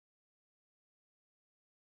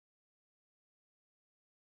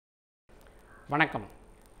வணக்கம்.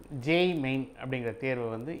 JE main அப்படிங்கிற தேர்வு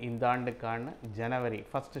வந்து இந்த ஆண்டுக்கான ஜனவரி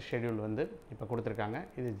ஃபர்ஸ்ட் ஷெட்யூல் வந்து இப்போ கொடுத்துருக்காங்க.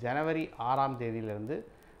 இது ஜனவரி 6ஆம் தேதியிலிருந்து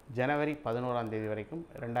ஜனவரி 11ஆம் தேதி வரைக்கும்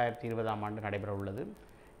 2020ஆம் ஆண்டு நடைபெற உள்ளது.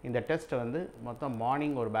 இந்த டெஸ்ட் வந்து மொத்தம்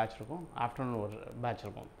மார்னிங் ஒரு பேட்ச் இருக்கும், ஆஃப்டர்நூன் ஒரு பேட்ச்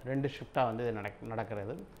இருக்கும். 2 ஷிஃப்டாக வந்து இது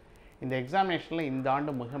நடக்கிறது. இந்த எக்ஸாமினேஷனில் இந்த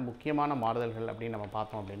ஆண்டு மிக முக்கியமான மாறுதல்கள் அப்படின்னு நம்ம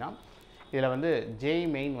பார்த்தோம் அப்படின்னா, இதில் வந்து ஜேஇ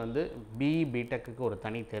மெயின் வந்து பிஇ பிடெக்கு ஒரு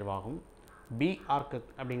தனி தேர்வாகும், பிஆர்க்கு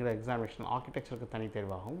அப்படிங்கிற எக்ஸாமினேஷன் ஆர்கிடெக்சருக்கு தனி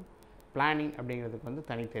தேர்வாகும், பிளானிங் அப்படிங்கிறதுக்கு வந்து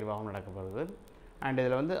தனி தேர்வாகவும் நடக்கப்படுது. அண்ட்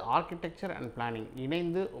இதில் வந்து ஆர்கிடெக்சர் அண்ட் பிளானிங்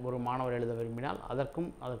இணைந்து ஒரு மாணவர் எழுத விரும்பினால்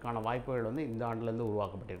அதற்கான வாய்ப்புகள் வந்து இந்த ஆண்டிலேருந்து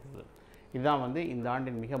உருவாக்கப்பட்டிருக்குது. இதுதான் வந்து இந்த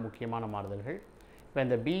ஆண்டின் மிக முக்கியமான மாறுதல்கள். இப்போ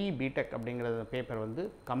இந்த பிஇ பிடெக் அப்படிங்கிற பேப்பர் வந்து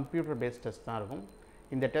கம்ப்யூட்டர் பேஸ்ட் டெஸ்ட் தான் இருக்கும்.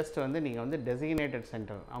 இந்த டெஸ்ட் வந்து நீங்கள் வந்து டெசிக்னேட்டட்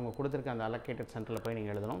சென்டர், அவங்க கொடுத்துருக்க அந்த அலோகேட்டட் சென்டரில் போய்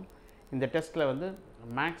நீங்கள் எழுதணும். இந்த டெஸ்ட்டில் வந்து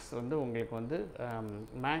மேக்ஸ் வந்து உங்களுக்கு வந்து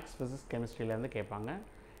மேக்ஸ் ஃபிசிக்ஸ் கெமிஸ்ட்ரியிலேருந்து கேட்பாங்க.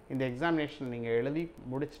 இந்த எக்ஸாமினேஷன் நீங்கள் எழுதி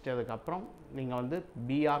முடிச்சிட்டதுக்கப்புறம் நீங்கள் வந்து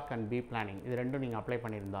பிஆர்க் அண்ட் பி பிளானிங் இது ரெண்டும் நீங்கள் அப்ளை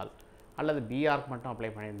பண்ணியிருந்தால், அல்லது பிஆர்க் மட்டும் அப்ளை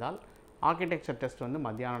பண்ணியிருந்தால், ஆர்கிடெக்சர் டெஸ்ட் வந்து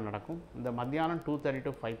மத்தியானம் நடக்கும். இந்த மத்தியானம் 2:30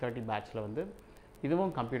 to 5:30 பேட்சில் வந்து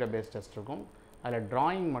இதுவும் கம்ப்யூட்டர் பேஸ்ட் டெஸ்ட் இருக்கும். அதில்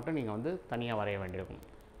ட்ராயிங் மட்டும் நீங்கள் வந்து தனியாக வரைய வேண்டியிருக்கும்.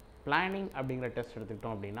 பிளானிங் அப்படிங்கிற டெஸ்ட்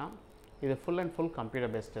எடுத்துக்கிட்டோம் அப்படின்னா இது full and full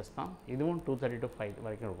computer based test தான். இதுவும் 2:30 to 5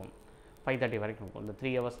 வரைக்கும் இருக்கும், 5:30 வரைக்கும் இருக்கும். இந்த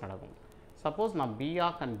 3 hours நடக்கும். சப்போஸ் நான்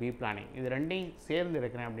பிஆர்க் அண்ட் பி பிளானிங் இது ரெண்டையும் சேர்ந்து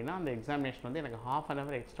இருக்கிறேன் அப்படின்னா அந்த எக்ஸாமினேஷன் வந்து எனக்கு ½ an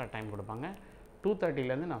hour எக்ஸ்ட்ரா டைம் கொடுப்பாங்க.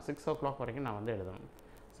 2:30லேருந்து நான் 6 o'clock வரைக்கும் நான் வந்து எழுதணும்.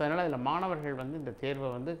 ஸோ அதனால் இதில் மாணவர்கள் வந்து இந்த தேர்வை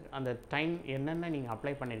வந்து அந்த டைம் என்னென்ன நீங்கள்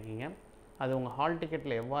அப்ளை பண்ணியிருக்கீங்க, அது உங்கள் ஹால்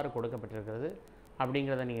டிக்கெட்டில் எவ்வாறு கொடுக்கப்பட்டிருக்கிறது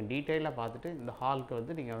அப்படிங்கிறத நீங்கள் டீட்டெயிலாக பார்த்துட்டு இந்த ஹாலுக்கு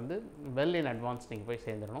வந்து நீங்கள் வந்து வெல் இன் அட்வான்ஸ் நீங்கள் போய்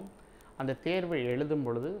சேர்ந்துடணும். அந்த தேர்வை எழுதும்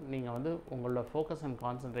பொழுது நீங்கள் வந்து உங்களோட ஃபோக்கஸ் அண்ட்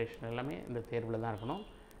கான்சன்ட்ரேஷன் எல்லாமே இந்த தேர்வில் தான் இருக்கணும்.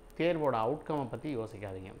 தேர்வோட அவுட்கமை பற்றி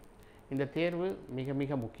யோசிக்காதீங்க. இந்த தேர்வு மிக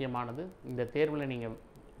மிக முக்கியமானது. இந்த தேர்வில் நீங்கள்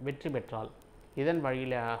வெற்றி பெற்றால் இதன்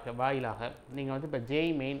வாயிலாக நீங்கள் வந்து இப்போ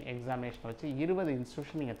ஜேஇ மெயின் எக்ஸாமினேஷனை வச்சு 20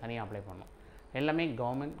 இன்ஸ்டியூஷன் நீங்கள் தனியாக அப்ளை பண்ணணும். எல்லாமே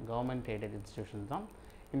கவர்மெண்ட் எய்டட் இன்ஸ்டியூஷன் தான்.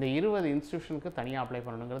 இந்த 20 இன்ஸ்டியூஷனுக்கு தனியாக அப்ளை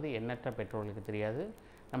பண்ணணுங்கிறது எண்ணற்ற பெற்றோர்களுக்கு தெரியாது.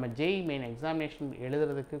 நம்ம ஜேஇ மெயின் எக்ஸாமினேஷன்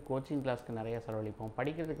எழுதுறதுக்கு கோச்சிங் கிளாஸ்க்கு நிறைய செலவழிப்போம்,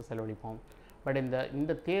 படிக்கிறதுக்கு செலவழிப்போம். பட்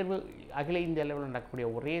இந்த தேர்வு அகில இந்திய அளவில் நடக்கக்கூடிய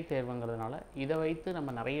ஒரே தேர்வுங்கிறதுனால இதை வைத்து நம்ம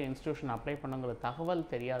நிறைய இன்ஸ்டியூஷன் அப்ளை பண்ணுங்கிற தகவல்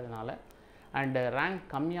தெரியாதனால அண்டு ரேங்க்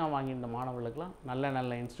கம்மியாக வாங்கியிருந்த மாணவர்களுக்கெலாம்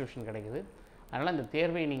நல்ல இன்ஸ்டியூஷன் கிடைக்குது. அதனால் இந்த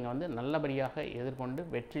தேர்வை நீங்கள் வந்து நல்லபடியாக எதிர்கொண்டு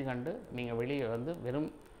வெற்றி கண்டு நீங்கள் வெளியே வந்து வெறும்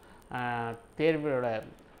தேர்வோட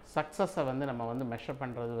சக்ஸஸை வந்து நம்ம வந்து மெஷர்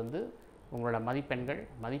பண்ணுறது வந்து உங்களோட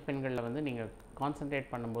மதிப்பெண்களில் வந்து நீங்கள்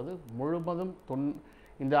கான்சன்ட்ரேட் பண்ணும்போது முழுவதும்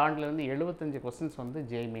இந்த ஆண்டிலேருந்து 75 கொஸ்டின்ஸ் வந்து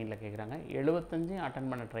ஜேஇ மெயினில் கேட்குறாங்க. 75 அட்டன்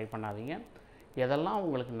பண்ண ட்ரை பண்ணாதீங்க. எதெல்லாம்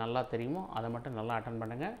உங்களுக்கு நல்லா தெரியுமோ அதை மட்டும் நல்லா அட்டன்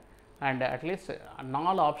பண்ணுங்கள். அண்ட் அட்லீஸ்ட்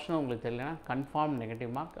 4 ஆப்ஷனும் உங்களுக்கு தெரியலனா கன்ஃபார்ம்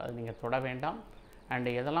நெகட்டிவ் மார்க், அது நீங்கள் தொட வேண்டாம்.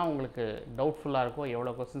 அண்டு எதெல்லாம் உங்களுக்கு டவுட்ஃபுல்லாக இருக்கோ,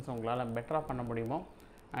 எவ்வளோ கொஸ்டின்ஸ் உங்களால் பெட்டராக பண்ண முடியுமோ,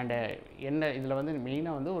 அண்டு இதில் வந்து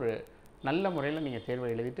மெயினாக வந்து ஒரு நல்ல முறையில் நீங்கள்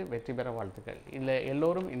தேர்வை எழுதிட்டு வெற்றி பெற வாழ்த்துக்கள். இதில்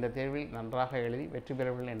எல்லோரும் இந்த தேர்வில் நன்றாக எழுதி வெற்றி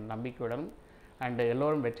பெறவர்கள் என்ற நம்பிக்கையுடன் அண்டு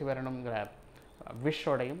எல்லோரும் வெற்றி பெறணுங்கிற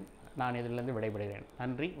விஷோடையும் நான் இதிலிருந்து விடைபெறுகிறேன்.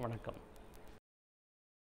 நன்றி, வணக்கம்.